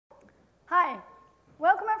Hi,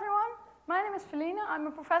 welcome everyone. My name is Felienne. I'm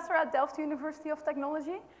a professor at Delft University of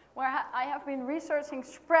Technology, where I have been researching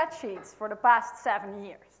spreadsheets for the past 7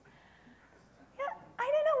 years. Yeah, I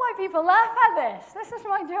don't know why people laugh at this. This is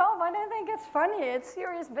my job. I don't think it's funny. It's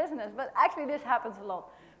serious business, but actually this happens a lot.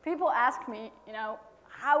 People ask me,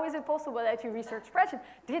 how is it possible that you research spreadsheets?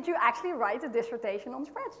 Did you actually write a dissertation on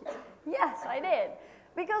spreadsheets? Yes, I did.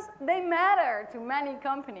 Because they matter to many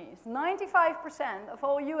companies. 95% of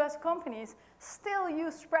all US companies still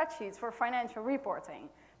use spreadsheets for financial reporting.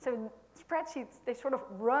 So spreadsheets, they sort of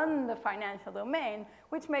run the financial domain,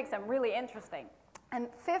 which makes them really interesting. And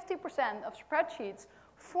 50% of spreadsheets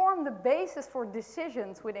form the basis for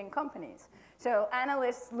decisions within companies. So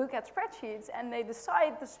analysts look at spreadsheets and they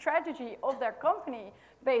decide the strategy of their company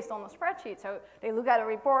based on the spreadsheet. So they look at a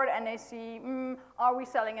report and they see, are we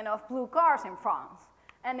selling enough blue cars in France?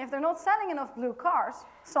 And if they're not selling enough blue cars,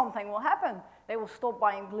 something will happen. They will stop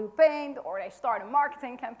buying blue paint, or they start a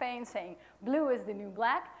marketing campaign saying blue is the new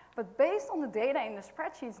black. But based on the data in the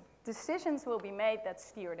spreadsheets, decisions will be made that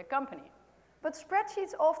steer the company. But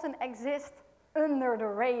spreadsheets often exist under the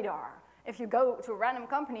radar. If you go to a random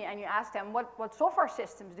company and you ask them what software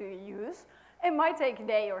systems do you use, it might take a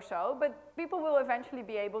day or so, but people will eventually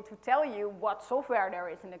be able to tell you what software there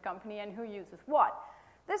is in the company and who uses what.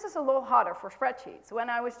 This is a lot harder for spreadsheets. When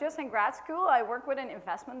I was just in grad school, I worked with an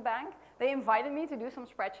investment bank. They invited me to do some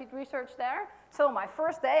spreadsheet research there. So my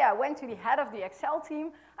first day, I went to the head of the Excel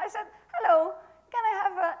team. I said, hello, can I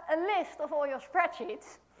have a list of all your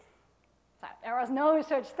spreadsheets? So there was no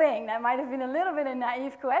such thing. That might have been a little bit a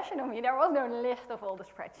naive question of me. There was no list of all the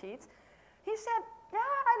spreadsheets. He said, yeah,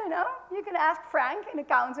 I don't know. You can ask Frank in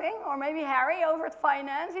accounting, or maybe Harry over at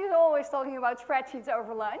finance. He's always talking about spreadsheets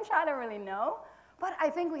over lunch. I don't really know. But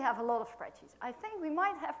I think we have a lot of spreadsheets. I think we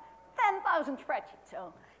might have 10,000 spreadsheets.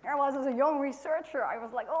 So here I was as a young researcher. I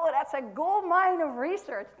was like, oh, that's a gold mine of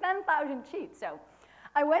research, 10,000 sheets. So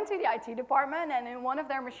I went to the IT department, and in one of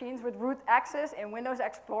their machines with root access in Windows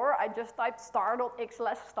Explorer, I just typed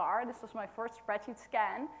star.xls*. This was my first spreadsheet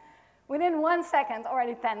scan. Within 1 second,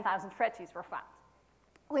 already 10,000 spreadsheets were found.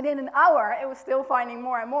 Within an hour, it was still finding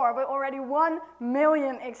more and more, but already 1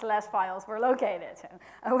 million XLS files were located. So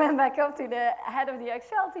I went back up to the head of the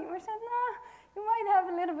Excel team and said, nah, you might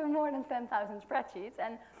have a little bit more than 10,000 spreadsheets.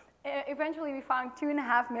 And eventually we found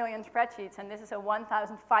 2.5 million spreadsheets, and this is a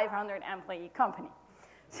 1,500 employee company.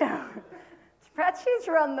 So spreadsheets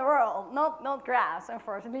run the world, not graphs,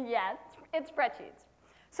 unfortunately, yet. It's spreadsheets.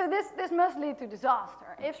 So this must lead to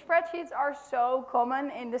disaster. If spreadsheets are so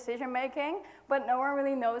common in decision making, but no one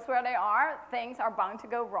really knows where they are, things are bound to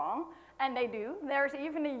go wrong, and they do. There's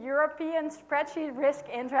even a European Spreadsheet Risk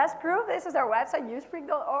Interest Group. This is their website,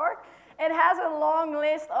 uspreak.org. It has a long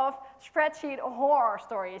list of spreadsheet horror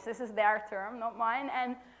stories. This is their term, not mine.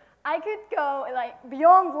 And I could go like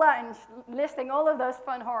beyond lunch listing all of those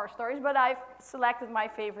fun horror stories, but I've selected my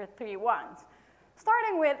favorite 3 ones.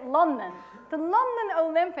 Starting with London, the London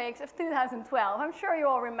Olympics of 2012, I'm sure you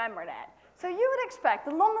all remember that. So you would expect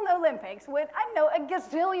the London Olympics with, I don't know, a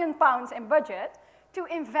gazillion pounds in budget to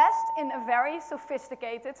invest in a very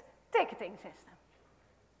sophisticated ticketing system.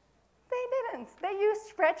 They didn't. They used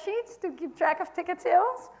spreadsheets to keep track of ticket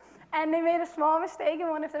sales, and they made a small mistake in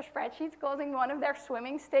one of their spreadsheets, causing one of their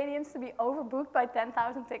swimming stadiums to be overbooked by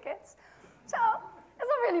 10,000 tickets. So it's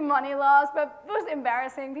not really money loss, but it was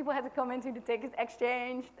embarrassing. People had to come into the ticket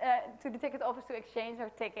exchange, to the ticket office to exchange their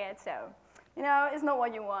tickets. So, it's not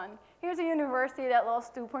what you want. Here's a university that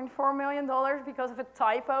lost $2.4 million because of a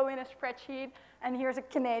typo in a spreadsheet. And here's a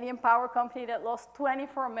Canadian power company that lost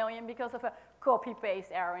 $24 million because of a copy-paste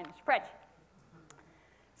error in a spreadsheet.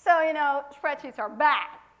 So, spreadsheets are bad.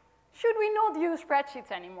 Should we not use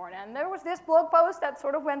spreadsheets anymore then? There was this blog post that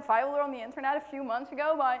sort of went viral on the internet a few months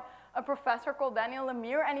ago by a professor called Daniel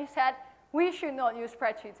Lemire, and he said, we should not use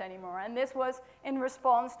spreadsheets anymore. And this was in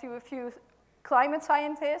response to a few climate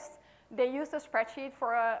scientists. They used a spreadsheet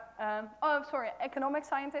for economic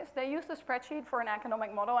scientists. They used a spreadsheet for an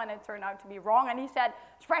economic model, and it turned out to be wrong. And he said,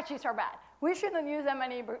 spreadsheets are bad. We shouldn't use them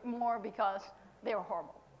anymore because they're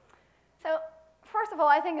horrible. So first of all,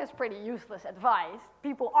 I think it's pretty useless advice.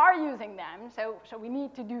 People are using them, so we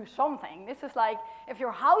need to do something. This is like if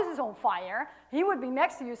your house is on fire, he would be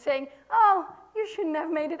next to you saying, oh, you shouldn't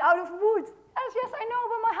have made it out of wood. Yes, I know,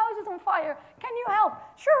 but my house is on fire. Can you help?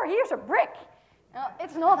 Sure, here's a brick.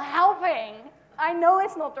 It's not helping. I know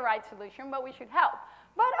it's not the right solution, but we should help.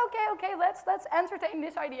 But okay, let's entertain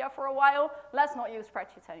this idea for a while. Let's not use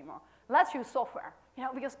spreadsheets anymore. Let's use software.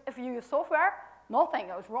 Because if you use software, nothing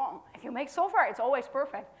goes wrong. If you make software, it's always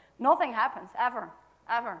perfect. Nothing happens, ever.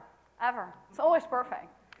 It's always perfect.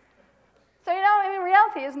 So, you know, in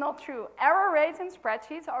reality, it's not true. Error rates in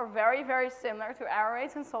spreadsheets are very, very similar to error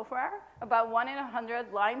rates in software. About 1 in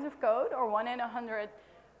 100 lines of code or 1 in 100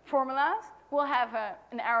 formulas will have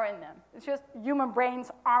an error in them. It's just human brains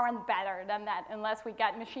aren't better than that. Unless we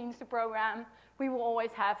get machines to program, we will always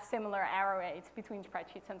have similar error rates between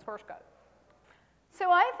spreadsheets and source code. So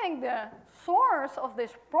I think the source of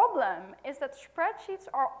this problem is that spreadsheets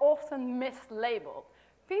are often mislabeled.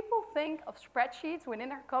 People think of spreadsheets within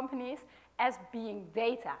their companies as being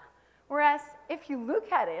data. Whereas if you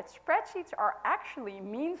look at it, spreadsheets are actually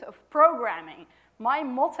means of programming. My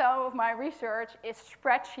motto of my research is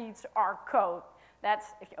spreadsheets are code. That's,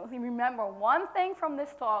 if you only remember one thing from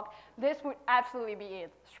this talk, this would absolutely be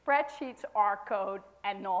it. Spreadsheets are code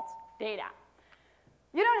and not data.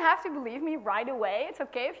 You don't have to believe me right away. It's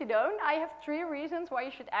okay if you don't. I have 3 reasons why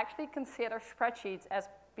you should actually consider spreadsheets as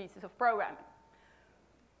pieces of programming.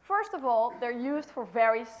 First of all, they're used for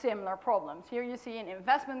very similar problems. Here you see an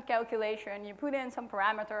investment calculation. You put in some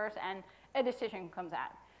parameters and a decision comes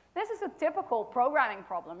out. This is a typical programming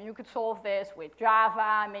problem. You could solve this with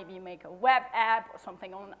Java, maybe you make a web app or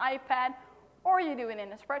something on an iPad, or you do it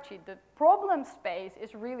in a spreadsheet. The problem space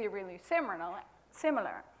is really, really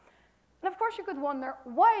similar. And of course you could wonder,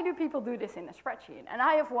 why do people do this in a spreadsheet? And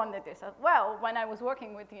I have wondered this as well. When I was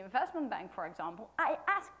working with the investment bank, for example, I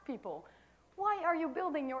asked people, why are you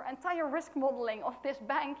building your entire risk modeling of this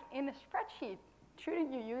bank in a spreadsheet?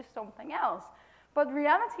 Shouldn't you use something else? But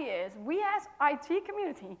reality is, we as IT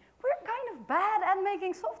community, we're kind of bad at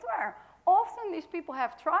making software. Often these people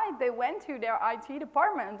have tried, they went to their IT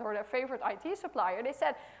department or their favorite IT supplier, they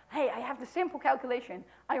said, hey, I have the simple calculation.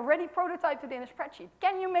 I already prototyped it in a spreadsheet.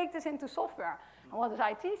 Can you make this into software? And what does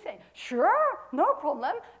IT say? Sure, no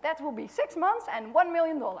problem. That will be 6 months and $1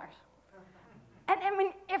 million. And I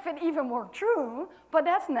mean, if it even were true, but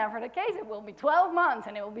that's never the case. It will be 12 months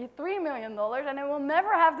and it will be $3 million and it will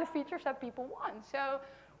never have the features that people want. So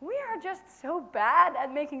we are just so bad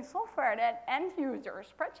at making software that end users,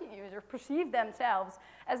 spreadsheet users, perceive themselves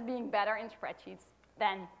as being better in spreadsheets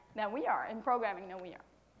than we are, in programming than we are.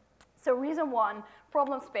 So reason 1,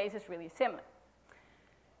 problem space is really similar.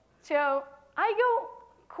 So I go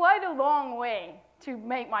quite a long way to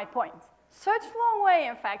make my point. Such a long way,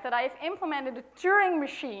 in fact, that I have implemented a Turing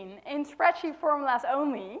machine in spreadsheet formulas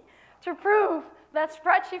only to prove that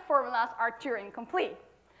spreadsheet formulas are Turing complete.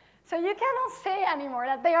 So you cannot say anymore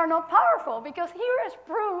that they are not powerful, because here is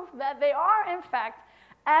proof that they are, in fact,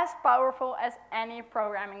 as powerful as any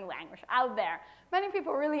programming language out there. Many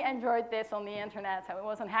people really enjoyed this on the internet. So it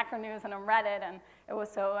was on Hacker News and on Reddit, and it was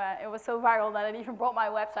so viral that it even brought my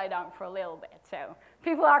website down for a little bit. So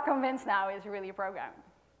people are convinced now it's really programming.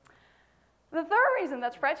 The third reason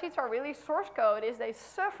that spreadsheets are really source code is they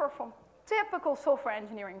suffer from typical software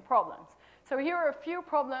engineering problems. So here are a few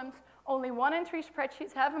problems. Only 1 in 3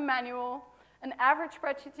 spreadsheets have a manual. An average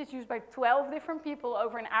spreadsheet is used by 12 different people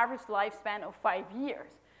over an average lifespan of 5 years.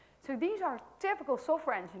 So these are typical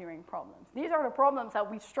software engineering problems. These are the problems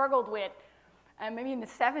that we struggled with maybe in the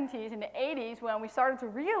 70s, in the 80s, when we started to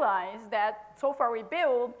realize that software we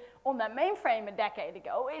build on that mainframe a decade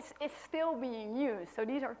ago is still being used. So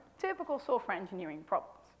these are typical software engineering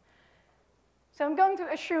problems. So I'm going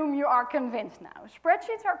to assume you are convinced now.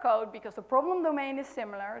 Spreadsheets are code because the problem domain is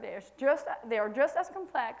similar, they are just as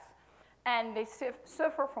complex, and they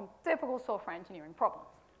suffer from typical software engineering problems.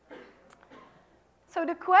 So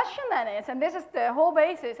the question then is, and this is the whole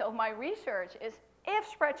basis of my research, is if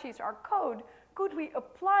spreadsheets are code, could we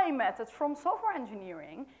apply methods from software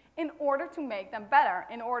engineering in order to make them better,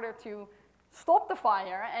 in order to stop the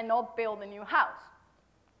fire and not build a new house?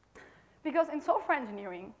 Because in software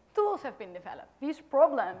engineering, tools have been developed. These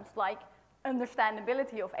problems, like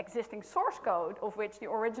understandability of existing source code, of which the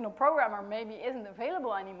original programmer maybe isn't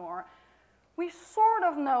available anymore, we sort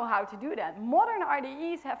of know how to do that. Modern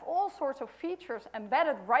IDEs have all sorts of features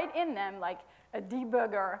embedded right in them, like a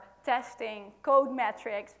debugger, testing, code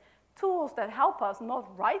metrics, tools that help us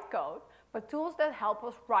not write code, but tools that help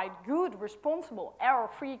us write good, responsible,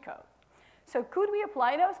 error-free code. So could we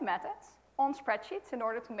apply those methods on spreadsheets in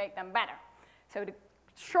order to make them better? So the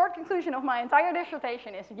short conclusion of my entire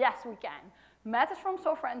dissertation is yes, we can. Methods from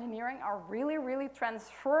software engineering are really, really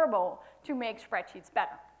transferable to make spreadsheets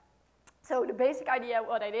better. So the basic idea,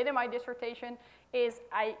 what I did in my dissertation, is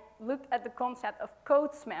I looked at the concept of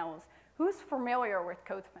code smells. Who's familiar with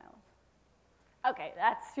code smells? Okay,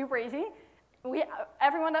 that's super easy.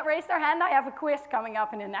 Everyone that raised their hand, I have a quiz coming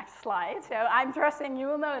up in the next slide, so I'm trusting you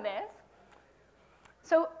will know this.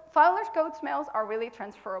 So Fowler's code smells are really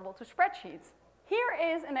transferable to spreadsheets.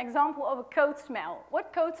 Here is an example of a code smell.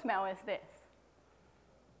 What code smell is this?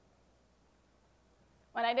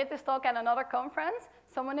 When I did this talk at another conference,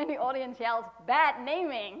 someone in the audience yelled, "Bad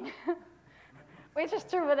naming," which is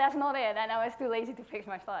true, but that's not it, and I was too lazy to fix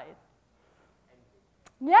my slide.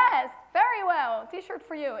 Yes, very well, t-shirt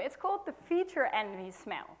for you. It's called the feature envy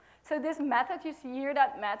smell. So this method you see here,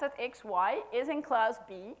 that method xy, is in class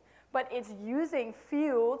B, but it's using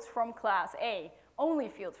fields from class A, only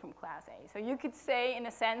fields from class A. So you could say, in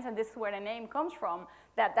a sense, and this is where the name comes from,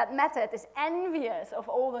 that that method is envious of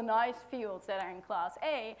all the nice fields that are in class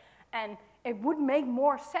A, and it would make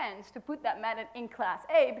more sense to put that method in class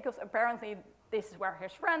A because apparently this is where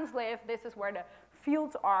his friends live, this is where the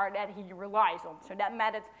fields are that he relies on. So that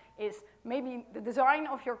method is, maybe the design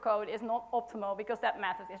of your code is not optimal because that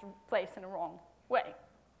method is placed in the wrong way.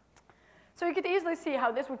 So you could easily see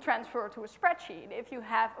how this would transfer to a spreadsheet. If you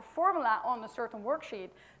have a formula on a certain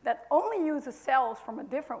worksheet that only uses cells from a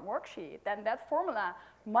different worksheet, then that formula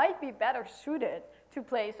might be better suited to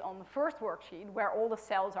place on the first worksheet where all the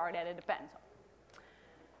cells are that it depends on.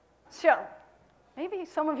 So, maybe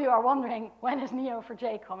some of you are wondering, when is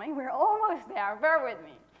Neo4j coming? We're almost there, bear with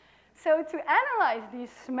me. So to analyze these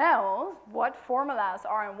smells, what formulas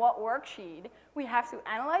are in what worksheet, we have to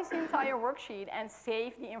analyze the entire worksheet and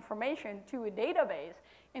save the information to a database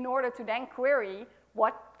in order to then query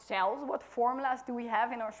what cells, what formulas do we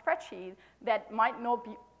have in our spreadsheet that might not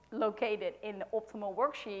be located in the optimal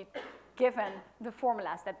worksheet given the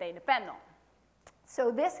formulas that they depend on.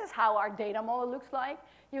 So this is how our data model looks like.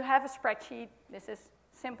 You have a spreadsheet. This is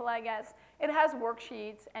simple, I guess. It has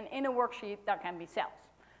worksheets, and in a worksheet, there can be cells.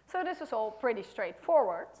 So this is all pretty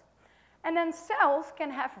straightforward. And then cells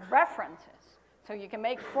can have references. So you can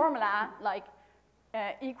make a formula like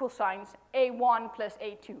equal signs A1 plus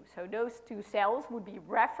A2. So those two cells would be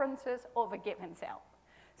references of a given cell.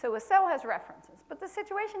 So a cell has references, but the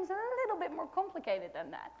situation is a little bit more complicated than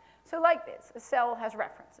that. So like this, a cell has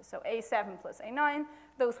references. So A7 plus A9,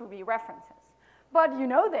 those would be references. But you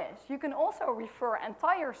know this, you can also refer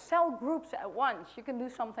entire cell groups at once. You can do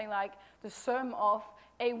something like the sum of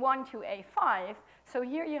A1 to A5. So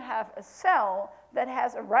here you have a cell that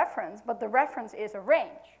has a reference, but the reference is a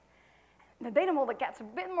range. The data model gets a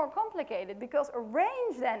bit more complicated because a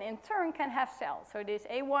range then in turn can have cells. So this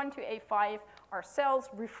A1 to A5 are cells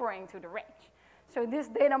referring to the range. So this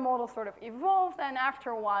data model sort of evolved, and after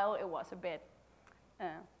a while it was a bit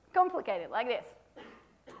complicated, like this.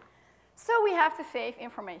 So we have to save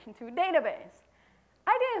information to a database.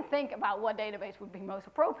 I didn't think about what database would be most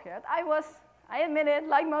appropriate. I admit it,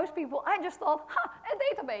 like most people, I just thought,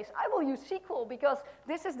 a database. I will use SQL because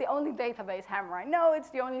this is the only database hammer I know. It's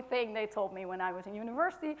the only thing they told me when I was in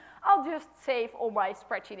university. I'll just save all my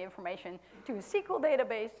spreadsheet information to a SQL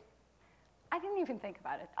database. I didn't even think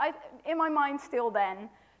about it. In my mind still then,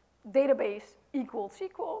 database equals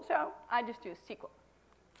SQL, so I just used SQL.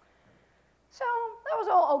 So that was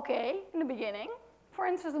all okay in the beginning. For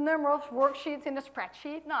instance, the number of worksheets in the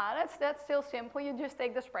spreadsheet. No, that's still simple. You just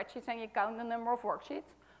take the spreadsheets and you count the number of worksheets.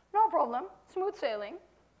 No problem, smooth sailing.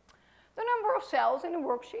 The number of cells in the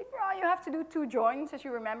worksheet, well, you have to do 2 joins, as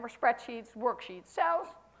you remember, spreadsheets, worksheets, cells.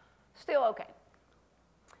 Still okay.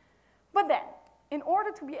 But then, in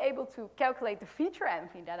order to be able to calculate the feature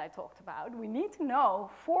envy that I talked about, we need to know,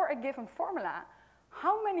 for a given formula,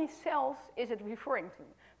 how many cells is it referring to?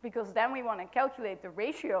 Because then we want to calculate the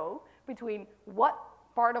ratio between what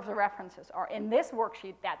part of the references are in this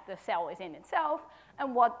worksheet that the cell is in itself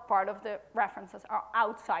and what part of the references are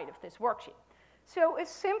outside of this worksheet. So a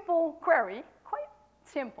simple query, quite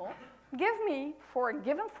simple, give me, for a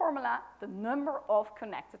given formula, the number of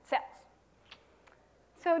connected cells.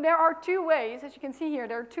 So there are 2 ways, as you can see here,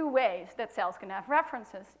 there are 2 ways that cells can have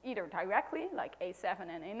references, either directly, like A7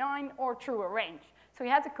 and A9, or through a range. So we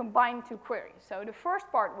had to combine 2 queries. So the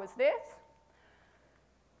first part was this,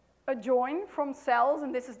 a join from cells,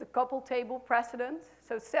 and this is the couple table precedent.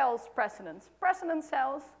 So cells, precedence, precedent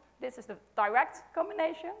cells. This is the direct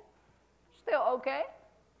combination, still okay.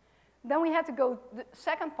 Then we had to go the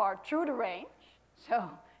second part through the range. So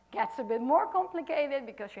gets a bit more complicated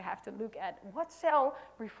because you have to look at what cell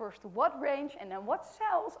refers to what range and then what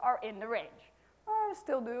cells are in the range. Oh,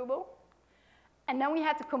 still doable. And then we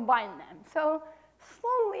had to combine them. So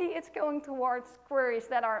slowly it's going towards queries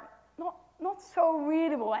that are not so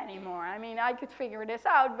readable anymore. I mean, I could figure this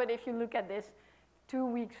out, but if you look at this 2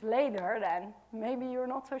 weeks later, then maybe you're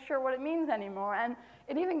not so sure what it means anymore. And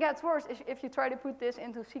it even gets worse if you try to put this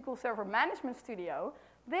into SQL Server Management Studio,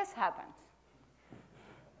 this happens.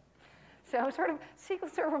 So sort of SQL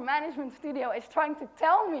Server Management Studio is trying to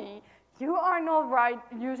tell me you are not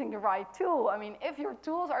using the right tool. I mean, if your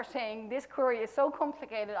tools are saying this query is so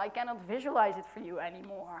complicated, I cannot visualize it for you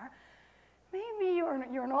anymore, maybe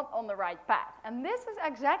you're not on the right path. And this is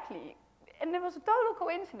exactly, and it was a total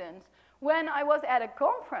coincidence, when I was at a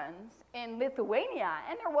conference in Lithuania,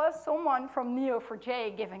 and there was someone from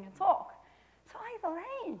Neo4j giving a talk. So I thought,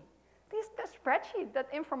 hey, the spreadsheet, that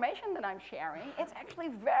information that I'm sharing, it's actually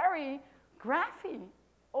very graphy.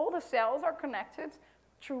 All the cells are connected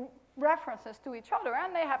through references to each other,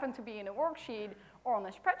 and they happen to be in a worksheet or on a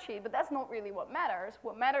spreadsheet, but that's not really what matters.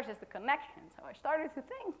 What matters is the connection. So I started to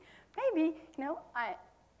think, maybe,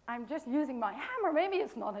 I'm just using my hammer. Maybe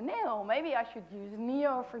it's not a nail. Maybe I should use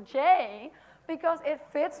Neo4j because it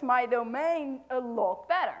fits my domain a lot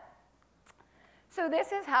better. So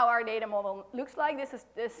this is how our data model looks like. This is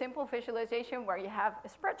a simple visualization where you have a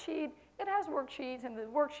spreadsheet, it has worksheets, and the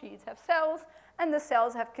worksheets have cells, and the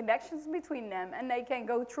cells have connections between them, and they can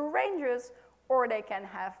go through ranges, or they can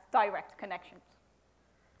have direct connections.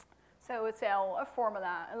 So a cell, a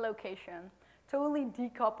formula, a location, totally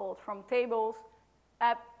decoupled from tables,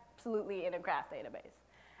 absolutely in a graph database.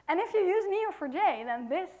 And if you use Neo4j, then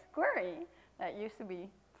this query, that used to be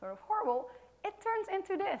sort of horrible, it turns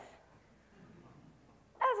into this.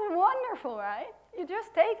 That's wonderful, right? You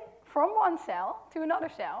just take from one cell to another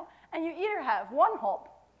cell, and you either have one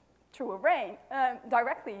hop through a range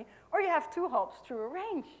directly, or you have two hops through a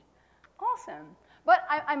range. Awesome. But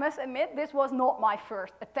I must admit, this was not my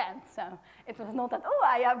first attempt. So it was not that, oh,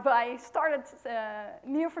 I started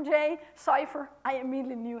Neo4j, Cypher, I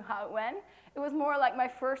immediately knew how it went. It was more like my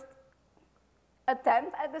first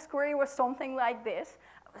attempt at this query was something like this.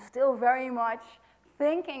 I was still very much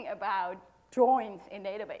thinking about joins in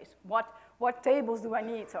database. What tables do I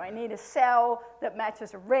need? So I need a cell that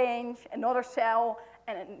matches a range, another cell,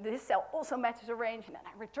 and this cell also matches a range, and then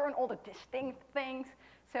I return all the distinct things.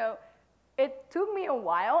 So it took me a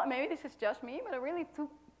while, and maybe this is just me, but it really took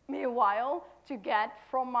me a while to get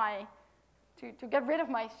from to get rid of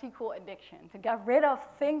my SQL addiction, to get rid of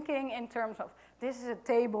thinking in terms of this is a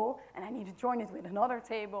table and I need to join it with another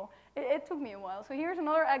table. It took me a while. So here's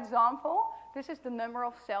another example. This is the number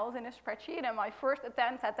of cells in a spreadsheet, and my first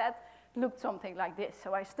attempt at that looked something like this.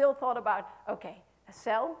 So I still thought about, okay, a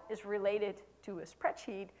cell is related to a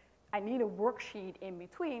spreadsheet. I need a worksheet in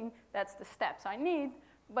between. That's the steps I need.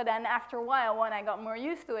 But then after a while, when I got more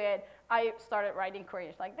used to it, I started writing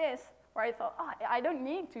queries like this, where I thought, oh, I don't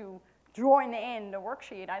need to join in the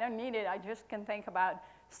worksheet. I don't need it. I just can think about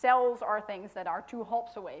cells are things that are 2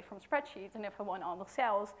 hops away from spreadsheets, and if I want all the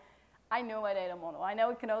cells, I know my data model. I know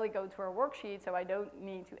it can only go to a worksheet, so I don't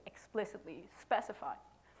need to explicitly specify.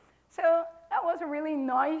 So that was a really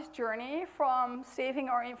nice journey from saving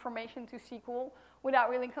our information to SQL without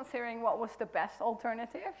really considering what was the best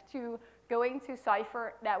alternative to going to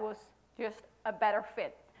Cypher that was just a better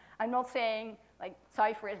fit. I'm not saying like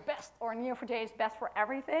Cypher is best or Neo4j is best for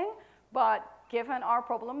everything, but given our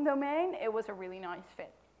problem domain, it was a really nice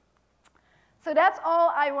fit. So that's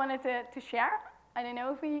all I wanted to share. I don't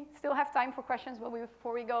know if we still have time for questions, but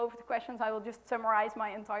before we go over to questions, I will just summarize my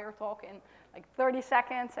entire talk in like 30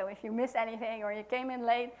 seconds. So if you missed anything or you came in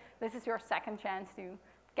late, this is your second chance to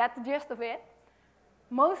get the gist of it.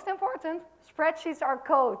 Most important, spreadsheets are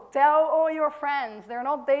code. Tell all your friends. They're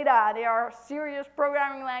not data. They are serious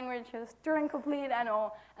programming languages, Turing complete and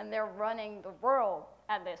all, and they're running the world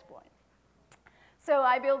at this point. So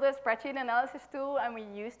I built a spreadsheet analysis tool, and we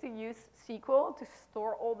used to use SQL to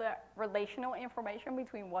store all the relational information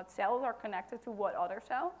between what cells are connected to what other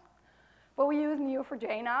cells. But we use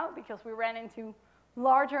Neo4j now because we ran into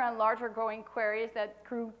larger and larger growing queries that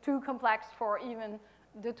grew too complex for even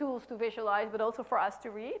the tools to visualize, but also for us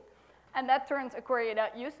to read. And that turns a query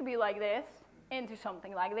that used to be like this into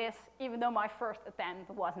something like this, even though my first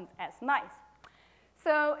attempt wasn't as nice.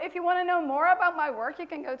 So if you want to know more about my work, you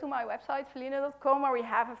can go to my website, felienne.com, where we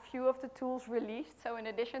have a few of the tools released. So in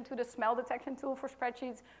addition to the smell detection tool for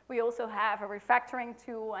spreadsheets, we also have a refactoring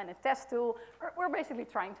tool and a test tool. We're basically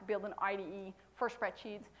trying to build an IDE for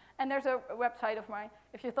spreadsheets. And there's a website of mine.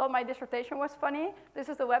 If you thought my dissertation was funny, this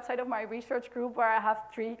is the website of my research group where I have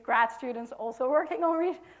 3 grad students also working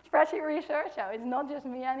on spreadsheet research. So it's not just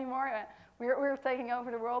me anymore. We're taking over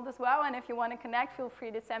the world as well, and if you want to connect, feel free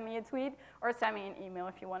to send me a tweet or send me an email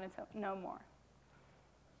if you wanted to know more.